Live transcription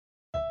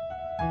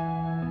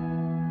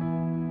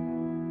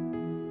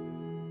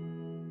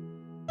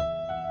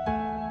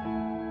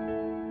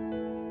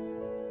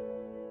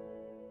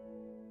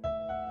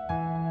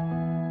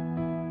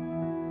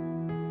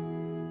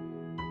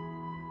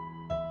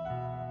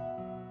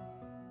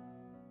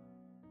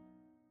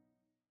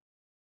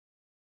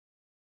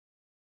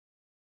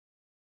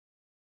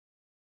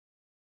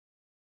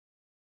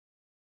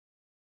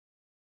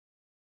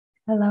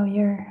allow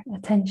your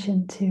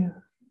attention to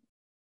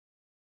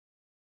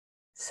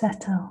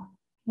settle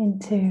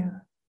into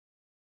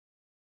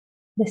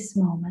this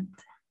moment.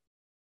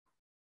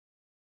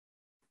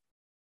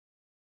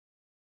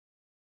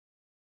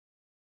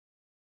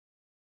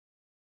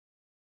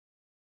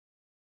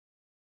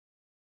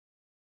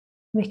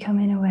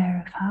 Becoming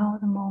aware of how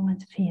the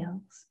moment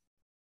feels.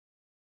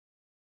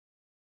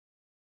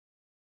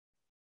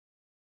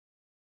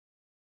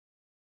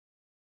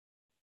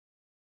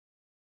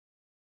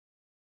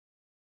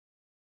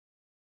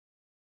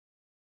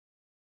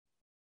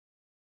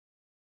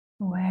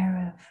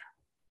 Aware of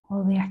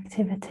all the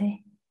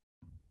activity,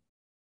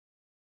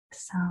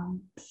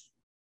 sounds,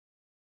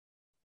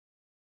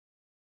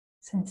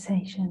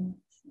 sensations,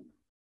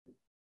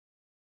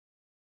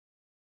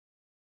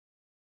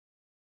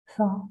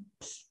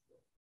 thoughts,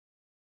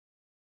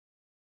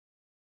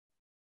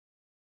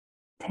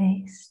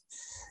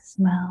 tastes,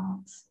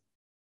 smells,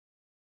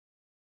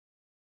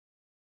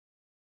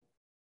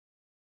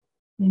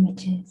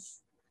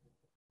 images.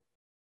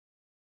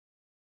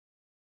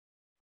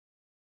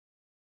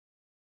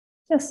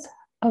 Just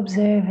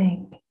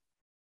observing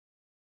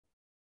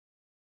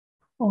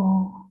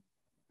all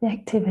the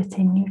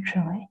activity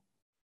neutrally.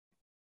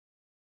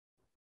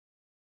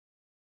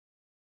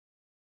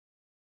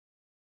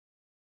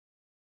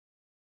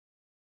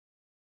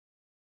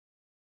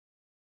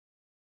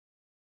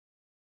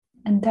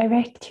 And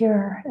direct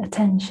your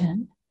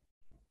attention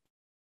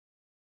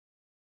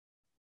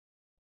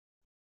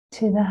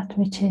to that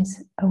which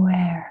is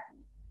aware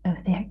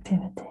of the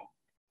activity.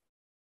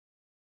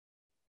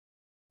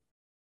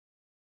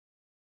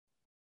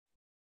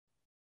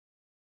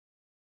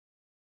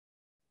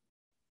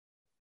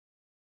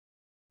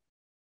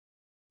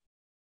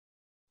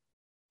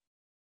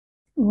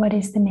 What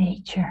is the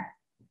nature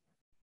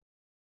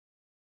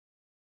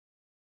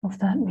of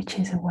that which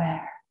is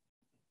aware?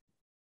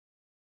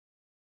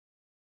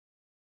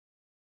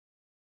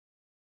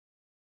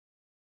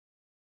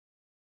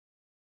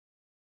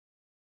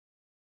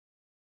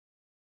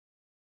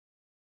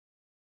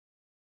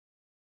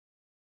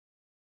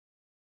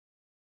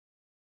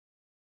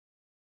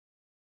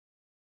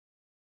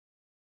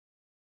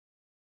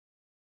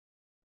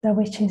 That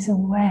which is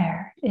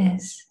aware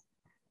is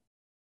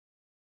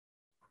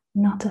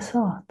not a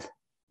thought.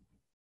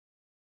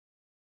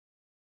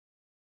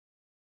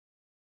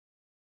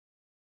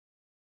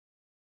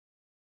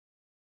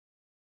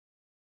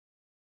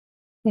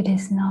 It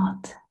is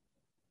not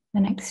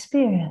an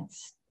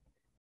experience.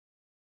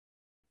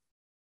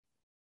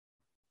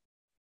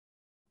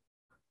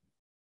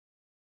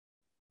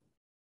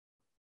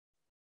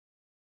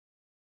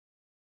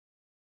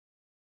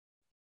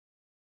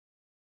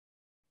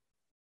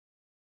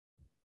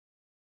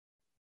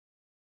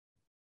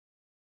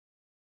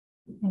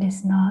 It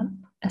is not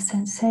a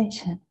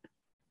sensation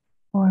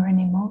or an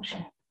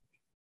emotion.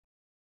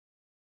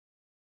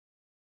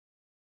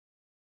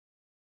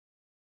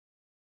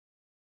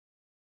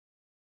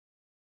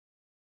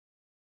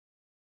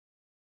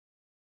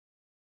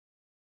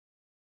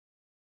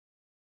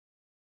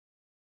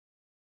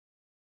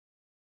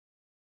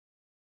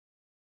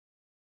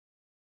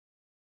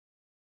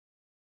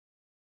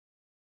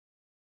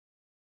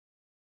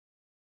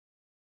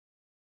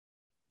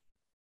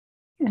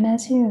 And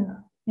as you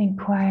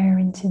inquire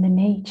into the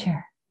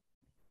nature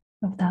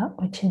of that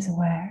which is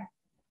aware,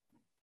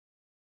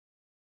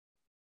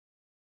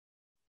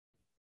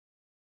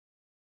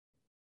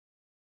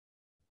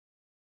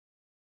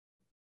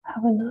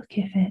 have a look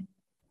if it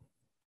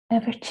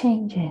ever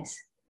changes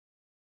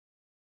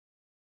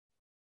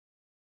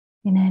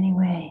in any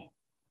way.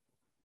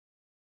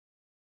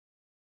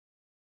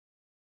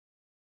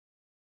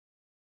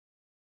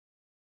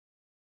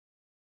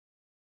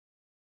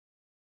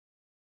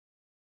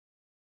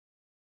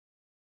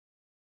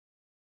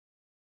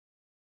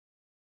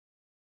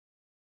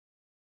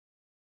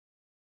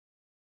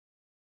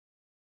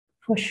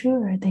 For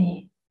sure,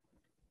 the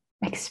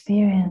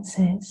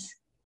experiences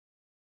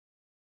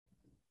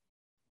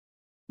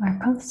are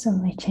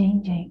constantly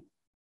changing.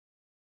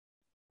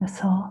 The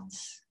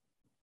thoughts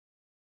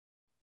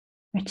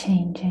are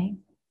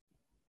changing.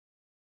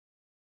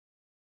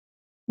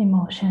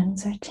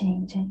 Emotions are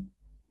changing.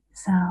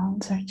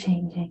 Sounds are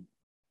changing.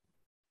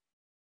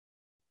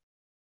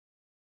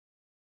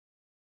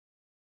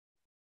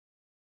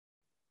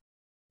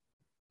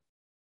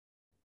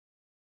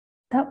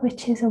 That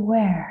which is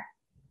aware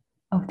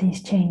of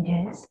these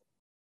changes,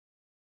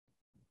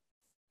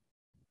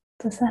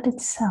 does that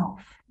itself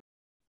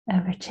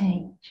ever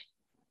change?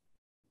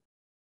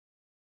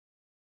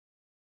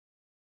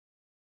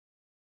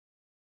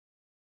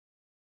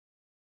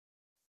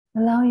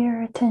 Allow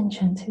your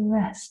attention to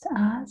rest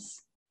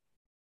as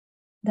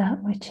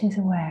that which is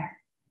aware.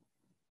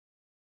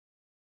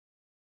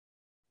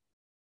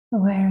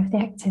 Aware of the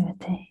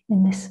activity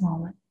in this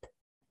moment.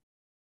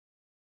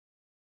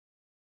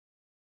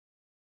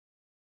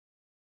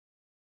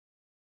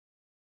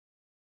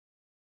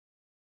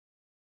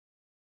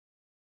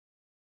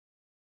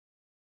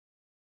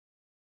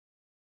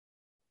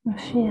 And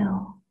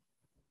feel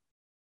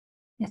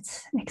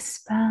its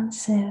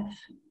expansive,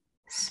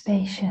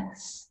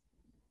 spacious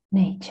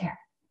nature.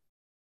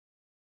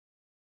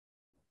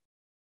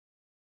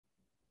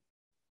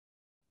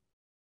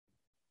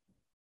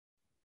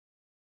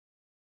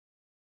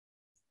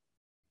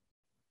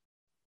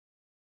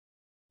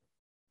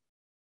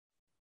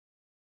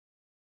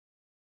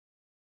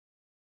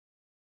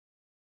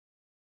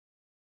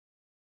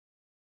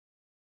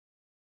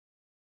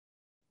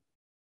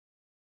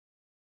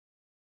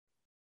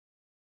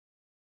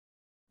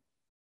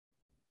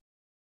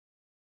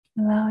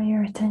 Allow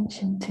your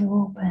attention to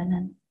open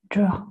and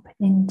drop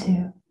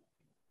into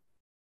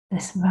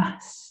this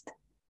vast,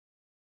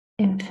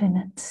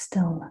 infinite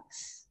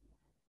stillness.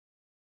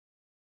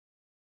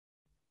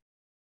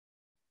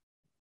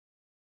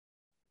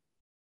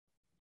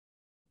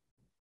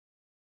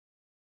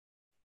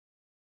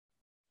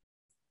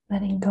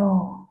 Letting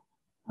go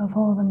of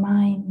all the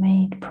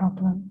mind-made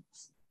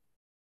problems.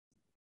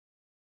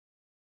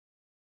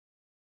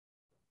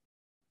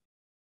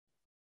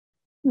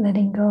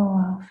 Letting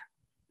go of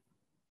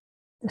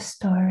the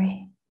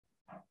story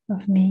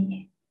of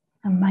me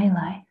and my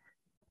life.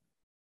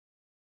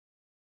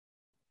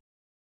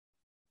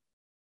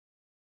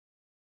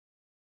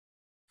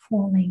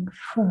 Falling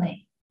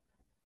fully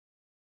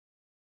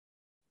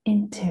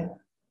into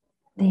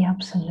the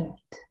absolute.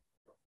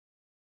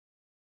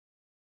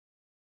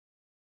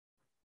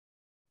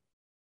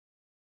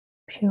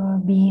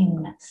 Pure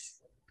beingness.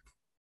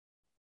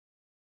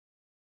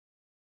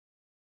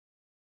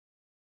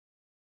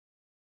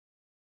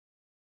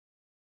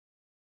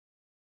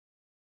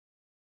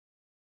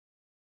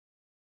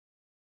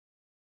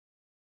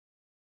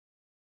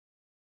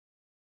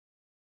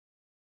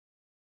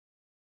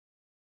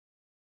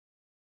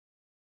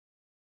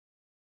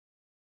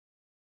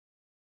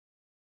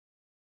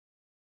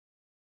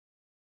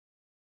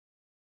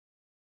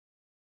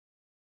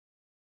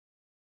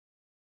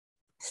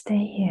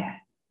 Stay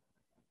here.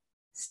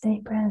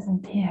 Stay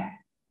present here.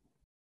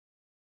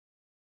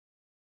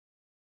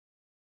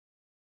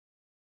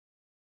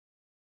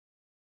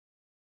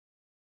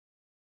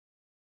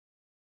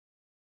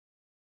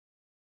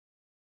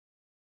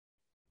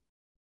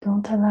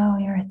 Don't allow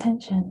your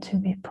attention to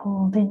be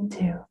pulled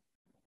into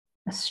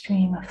a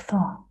stream of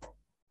thought.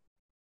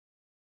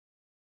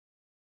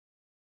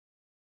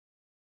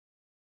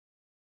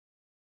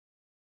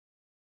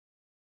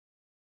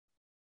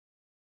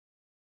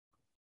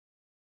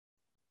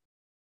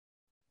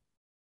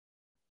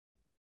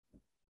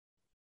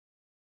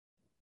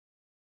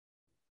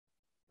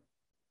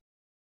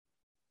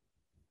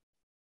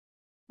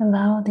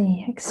 Allow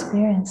the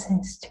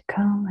experiences to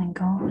come and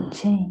go and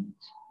change,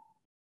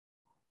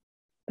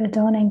 but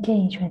don't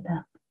engage with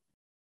them.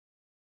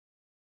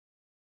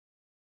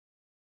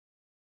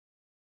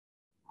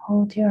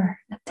 Hold your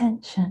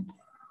attention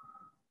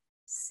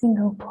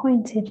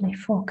single-pointedly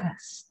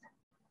focused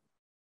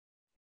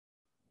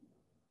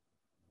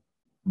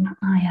on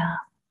I am.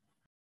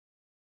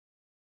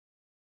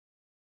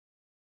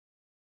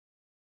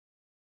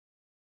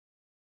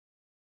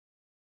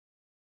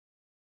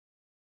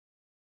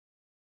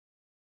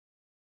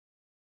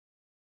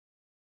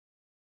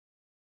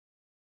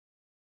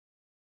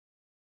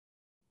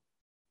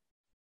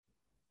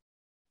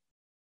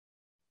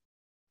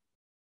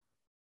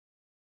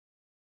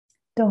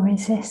 Don't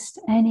resist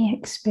any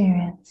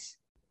experience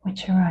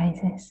which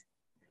arises.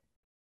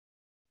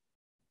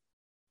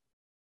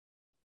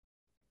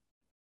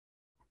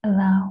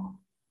 Allow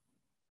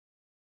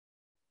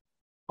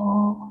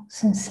all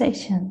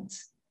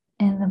sensations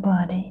in the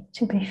body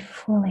to be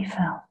fully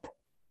felt.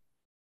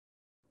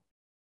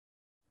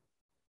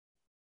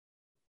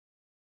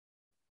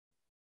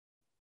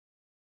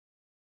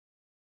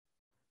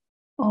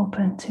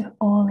 Open to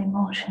all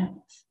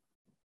emotions.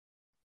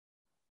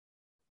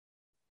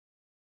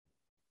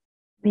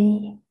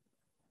 Be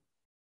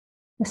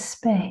the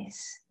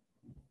space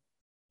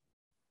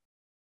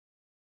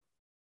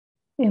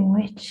in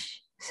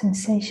which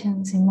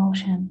sensations,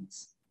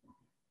 emotions,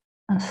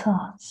 and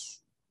thoughts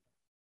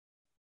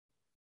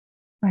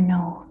are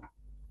known.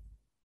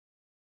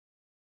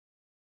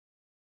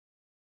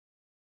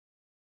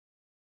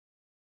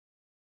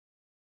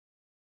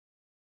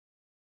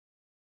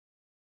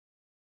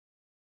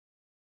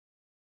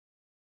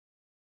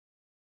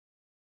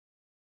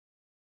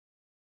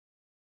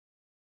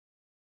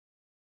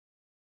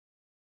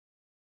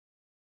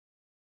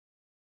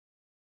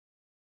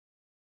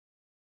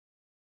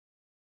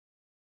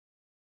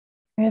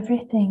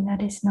 Everything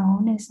that is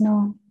known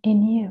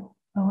in you,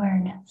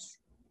 awareness.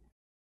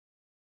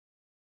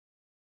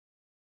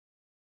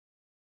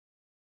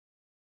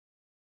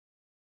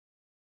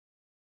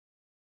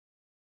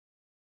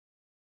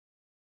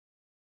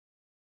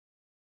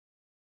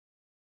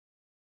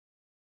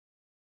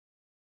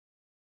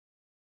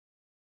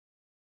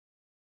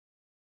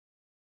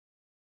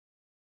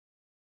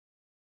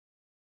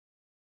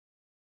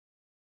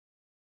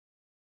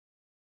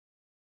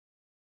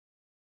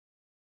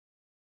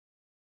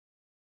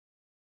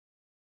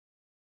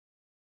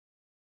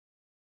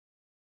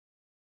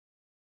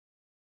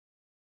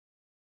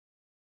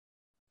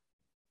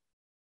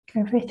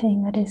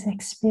 Everything that is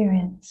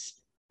experienced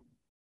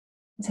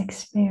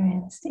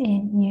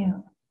in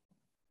you,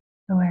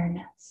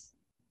 awareness.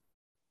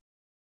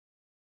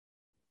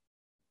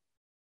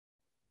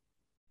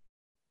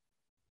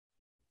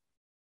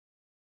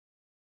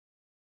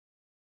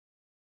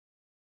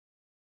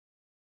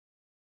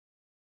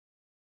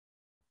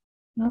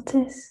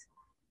 Notice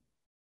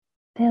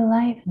the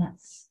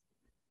aliveness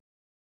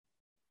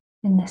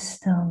in this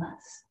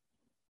stillness.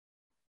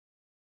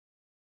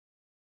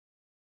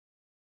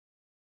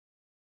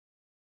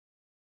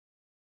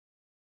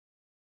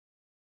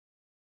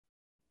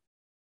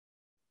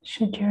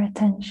 Should your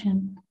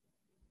attention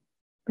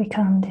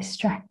become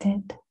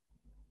distracted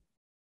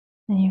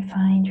and you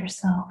find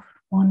yourself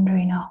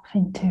wandering off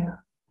into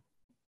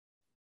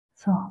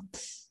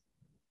thoughts,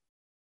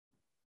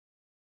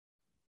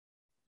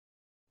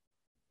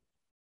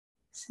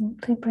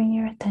 simply bring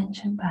your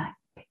attention back.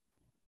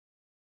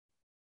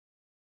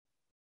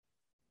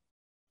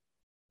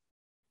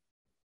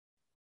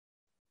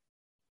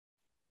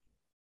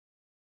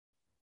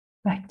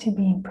 Back to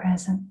being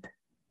present.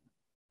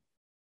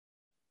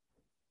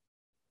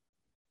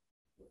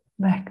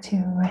 Back to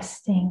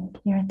resting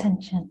your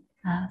attention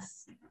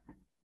as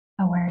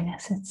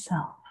awareness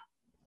itself.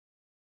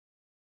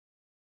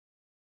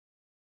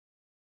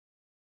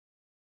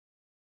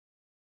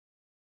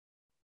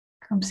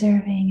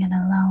 Observing and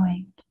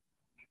allowing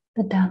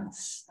the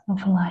dance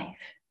of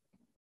life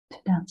to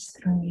dance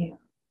through you.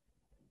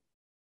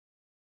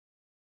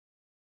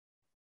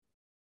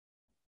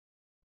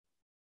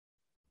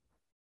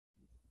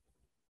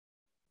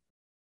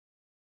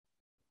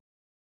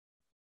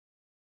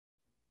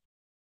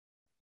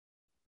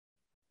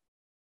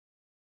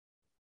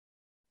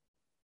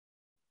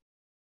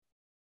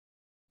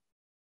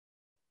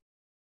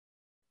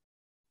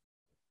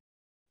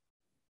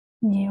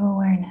 New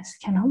awareness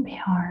cannot be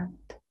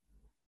harmed.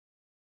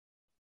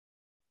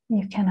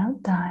 You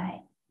cannot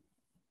die.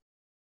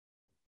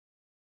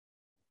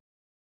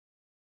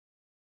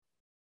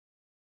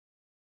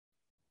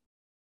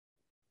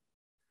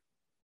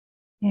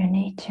 Your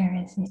nature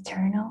is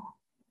eternal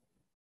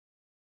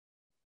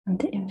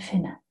and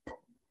infinite.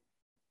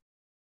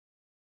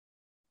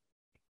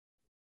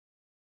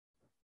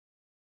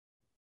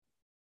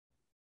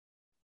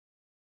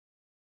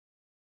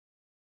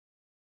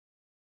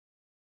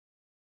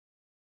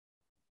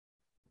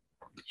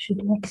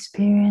 Should you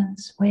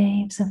experience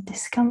waves of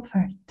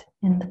discomfort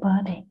in the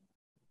body,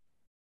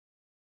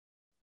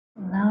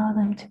 allow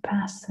them to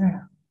pass through.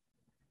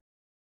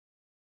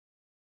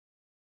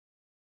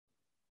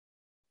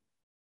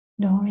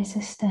 Don't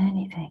resist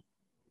anything.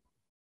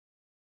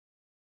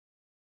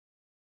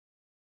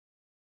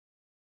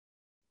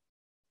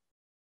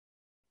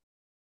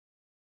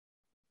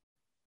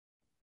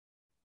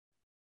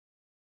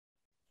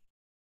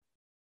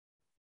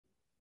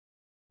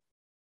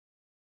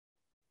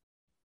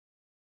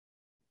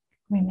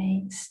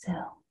 Remain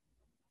still.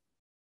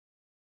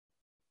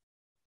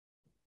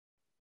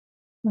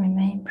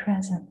 Remain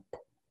present.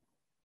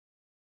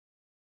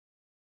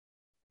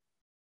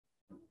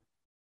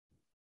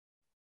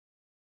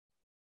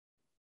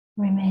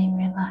 Remain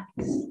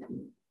relaxed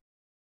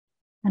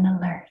and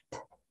alert.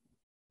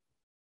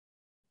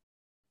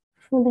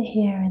 Fully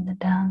here in the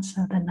dance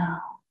of the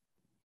now.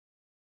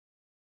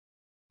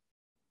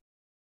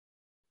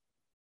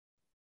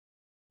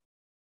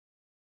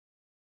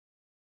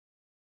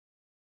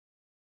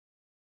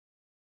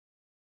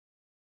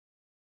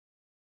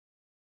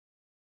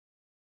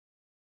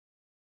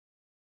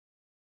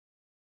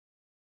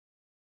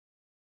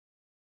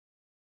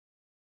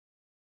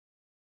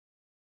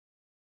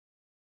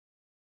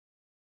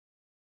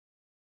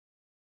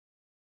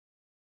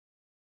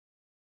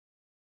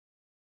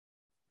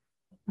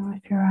 Now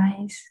if your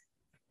eyes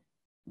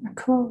are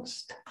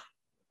closed,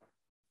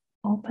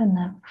 open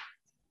them,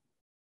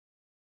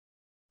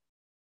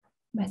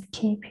 but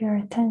keep your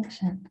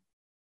attention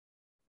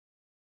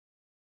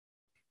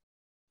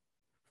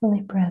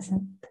fully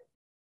present.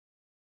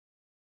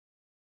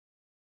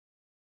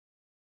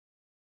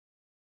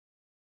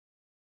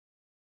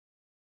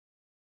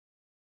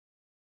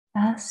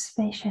 As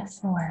spacious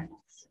awareness.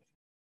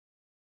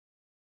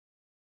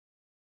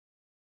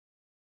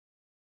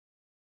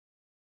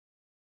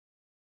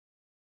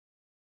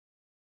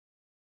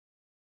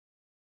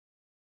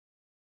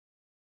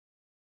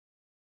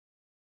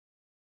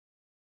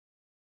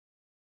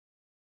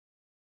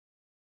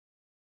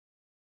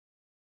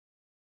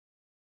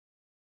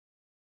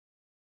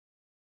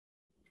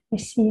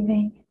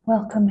 Receiving,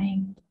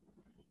 welcoming,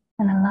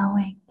 and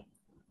allowing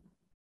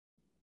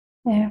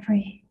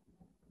every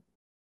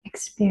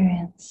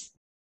experience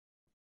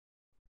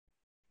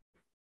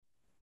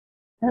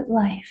that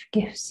life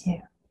gives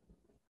you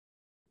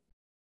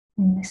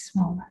in this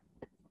moment.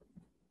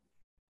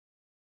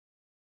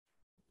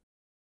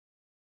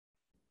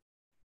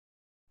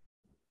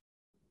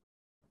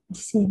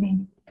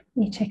 Receiving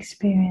each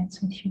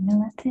experience with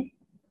humility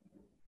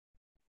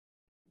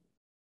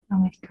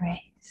and with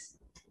grace.